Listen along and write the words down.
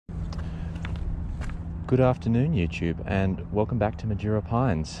Good afternoon, YouTube, and welcome back to Madura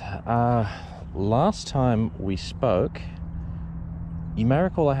Pines. Last time we spoke, you may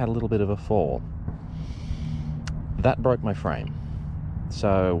recall I had a little bit of a fall. That broke my frame.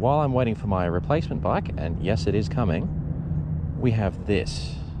 So while I'm waiting for my replacement bike, and yes, it is coming, we have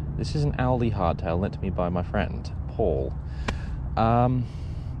this. This is an Aldi Hardtail lent to me by my friend, Paul.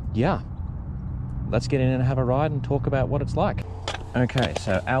 Yeah, let's get in and have a ride and talk about what it's like. Okay,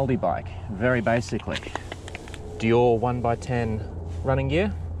 so Aldi Bike, very basically, Dior 1x10 running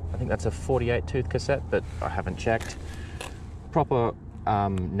gear. I think that's a 48 tooth cassette, but I haven't checked. Proper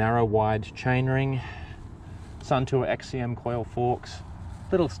narrow wide chainring, Suntour XCM coil forks,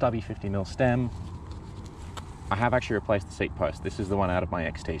 little stubby 50mm stem. I have actually replaced the seat post. This is the one out of my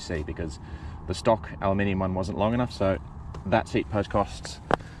XTC because the stock aluminium one wasn't long enough, so that seat post costs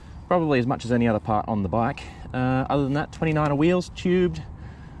probably as much as any other part on the bike. Other than that, 29er wheels, tubed,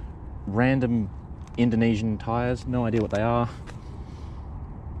 random Indonesian tires, no idea what they are.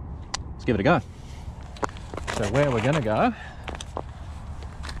 Let's give it a go. So where we're gonna go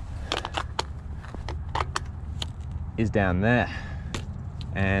is down there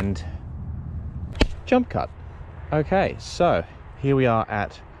and jump cut. Okay, so here we are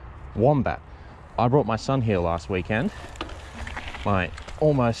at Wombat. I brought my son here last weekend, my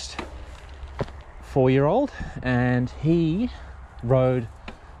almost 4-year-old, and he rode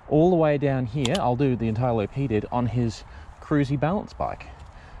all the way down here. I'll do the entire loop he did on his cruisy balance bike.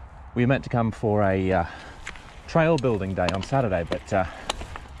 We were meant to come for a trail building day on Saturday, but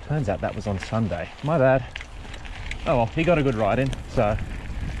turns out that was on Sunday. My bad. Oh well, he got a good ride in. So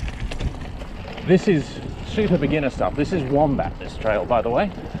this is super beginner stuff. This is Wombat, this trail, by the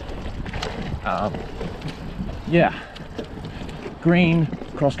way. Yeah, green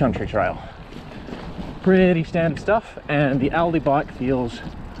cross-country trail. Pretty standard stuff, and the Aldi Bike feels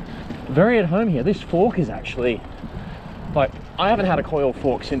very at home here. This fork is actually, like, I haven't had a coil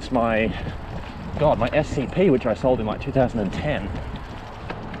fork since my SCP, which I sold in like 2010.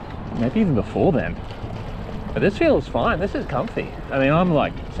 Maybe even before then. But this feels fine. This is comfy. I mean, I'm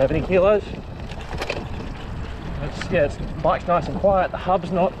like 70 kilos. The bike's nice and quiet. The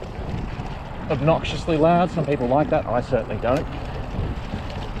hub's not obnoxiously loud. Some people like that. I certainly don't.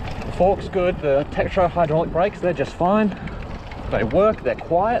 The fork's good. The Tektro hydraulic brakes, they're just fine. They work, they're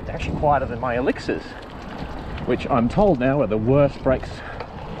quiet. They're actually quieter than my Elixirs, which I'm told now are the worst brakes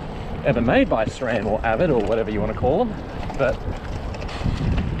ever made by SRAM or Avid or whatever you want to call them. But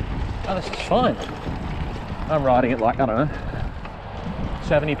this is fine. I'm riding it like, I don't know,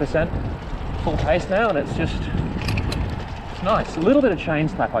 70% full pace now, and it's nice. A little bit of chain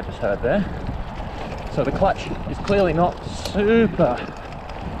snap I just heard there. So the clutch is clearly not super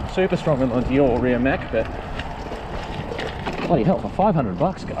strong on the Dior rear mech, but bloody hell, for 500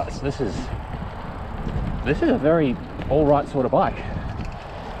 bucks, guys, this is a very all right sort of bike.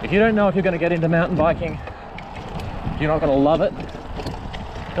 If you don't know if you're going to get into mountain biking, you're not going to love it,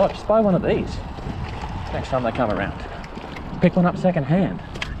 God, just buy one of these next time they come around. Pick one up second hand.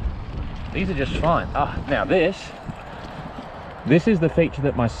 These are just fine. Now this is the feature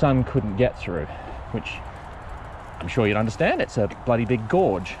that my son couldn't get through, which I'm sure you'd understand. It's a bloody big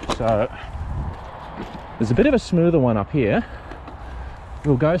gorge. So there's a bit of a smoother one up here.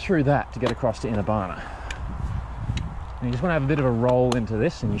 We'll go through that to get across to Inabana. And you just want to have a bit of a roll into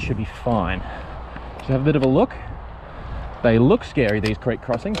this and you should be fine. Just have a bit of a look. They look scary, these creek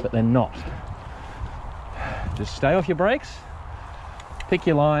crossings, but they're not. Just stay off your brakes, pick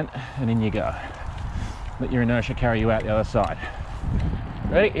your line, and in you go. Let your inertia carry you out the other side.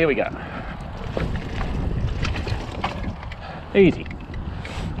 Ready? Here we go. Easy.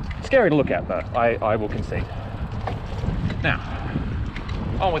 Scary to look at though, I will concede. Now,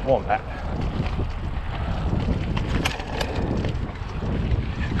 on with Wombat.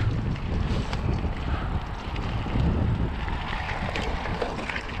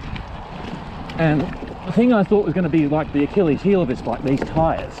 And the thing I thought was going to be like the Achilles heel of this bike, these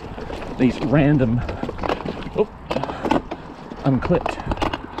tires, these random, unclipped,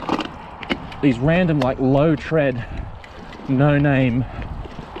 these random like low tread, no name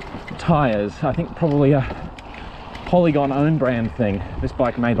tires. I think probably a Polygon own brand thing. This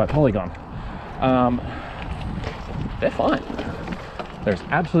bike made by Polygon. They're fine. There's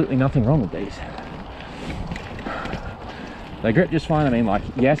absolutely nothing wrong with these. They grip just fine. I mean, like,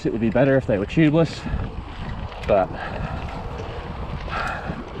 yes, it would be better if they were tubeless, but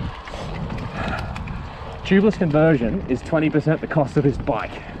tubeless conversion is 20% the cost of this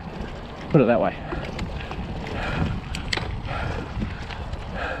bike. Put it that way.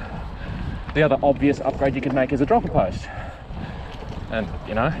 The other obvious upgrade you could make is a dropper post. And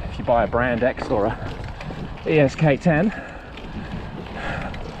you know, if you buy a brand X or a ESK10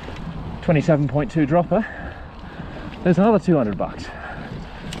 27.2 dropper, there's another 200 bucks.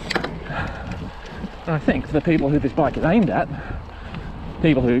 And I think the people who this bike is aimed at,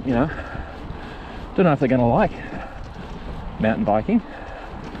 people who, you know, don't know if they're going to like mountain biking,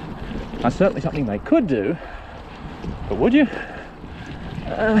 are certainly something they could do, but would you?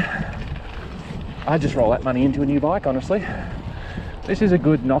 I'd just roll that money into a new bike, honestly. This is a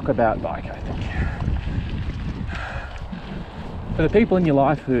good knockabout bike, I think. For the people in your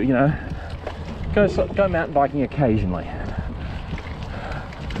life who, you know, go mountain biking occasionally.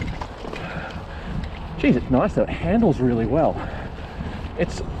 Geez, it's nice though, it handles really well.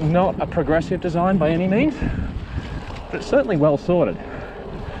 It's not a progressive design by any means, but it's certainly well sorted.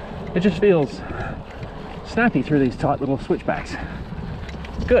 It just feels snappy through these tight little switchbacks.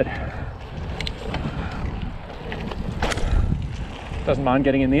 Good. Doesn't mind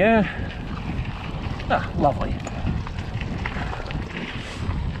getting in the air. Ah, lovely.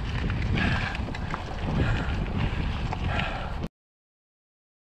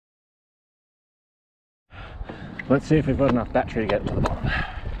 Let's see if we've got enough battery to get to the bottom.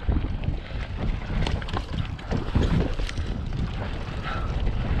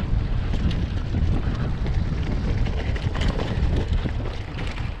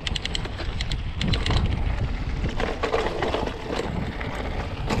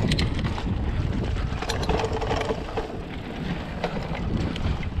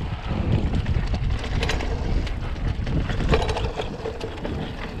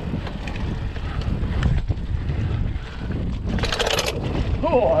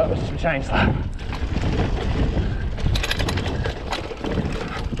 Oh, that was some chain slap.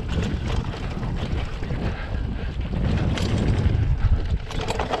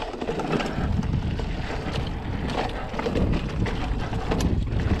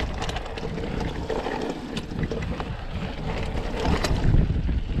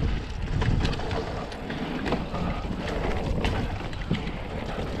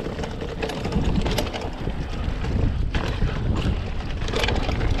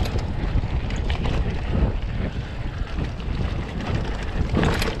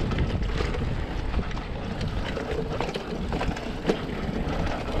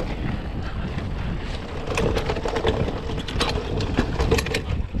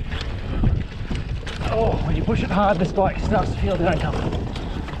 When you push it hard, this bike starts to feel a bit uncomfortable.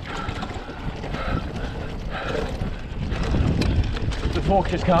 The fork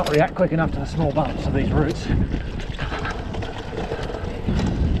just can't react quick enough to the small bumps of these routes.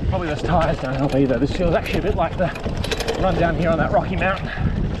 Probably those tyres don't help either. This feels actually a bit like the run down here on that rocky mountain.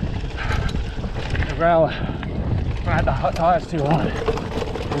 The rail, when I had the hot tyres too hard.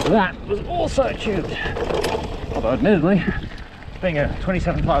 That was also tubed. Although admittedly, being a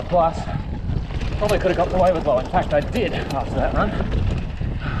 27.5 plus, probably could have got away with low. In fact, I did after that run.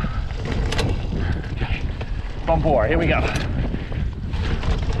 Okay, bon board, here we go.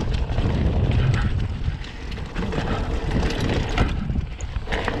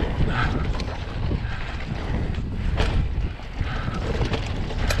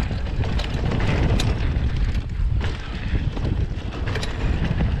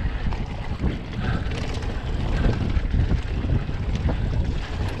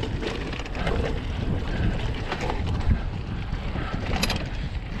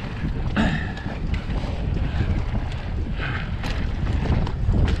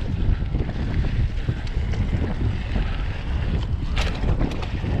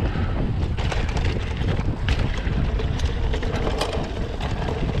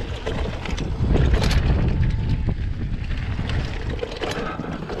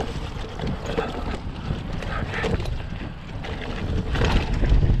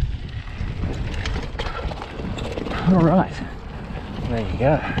 Alright, there you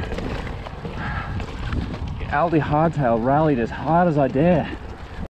go. The Aldi Hardtail rallied as hard as I dare.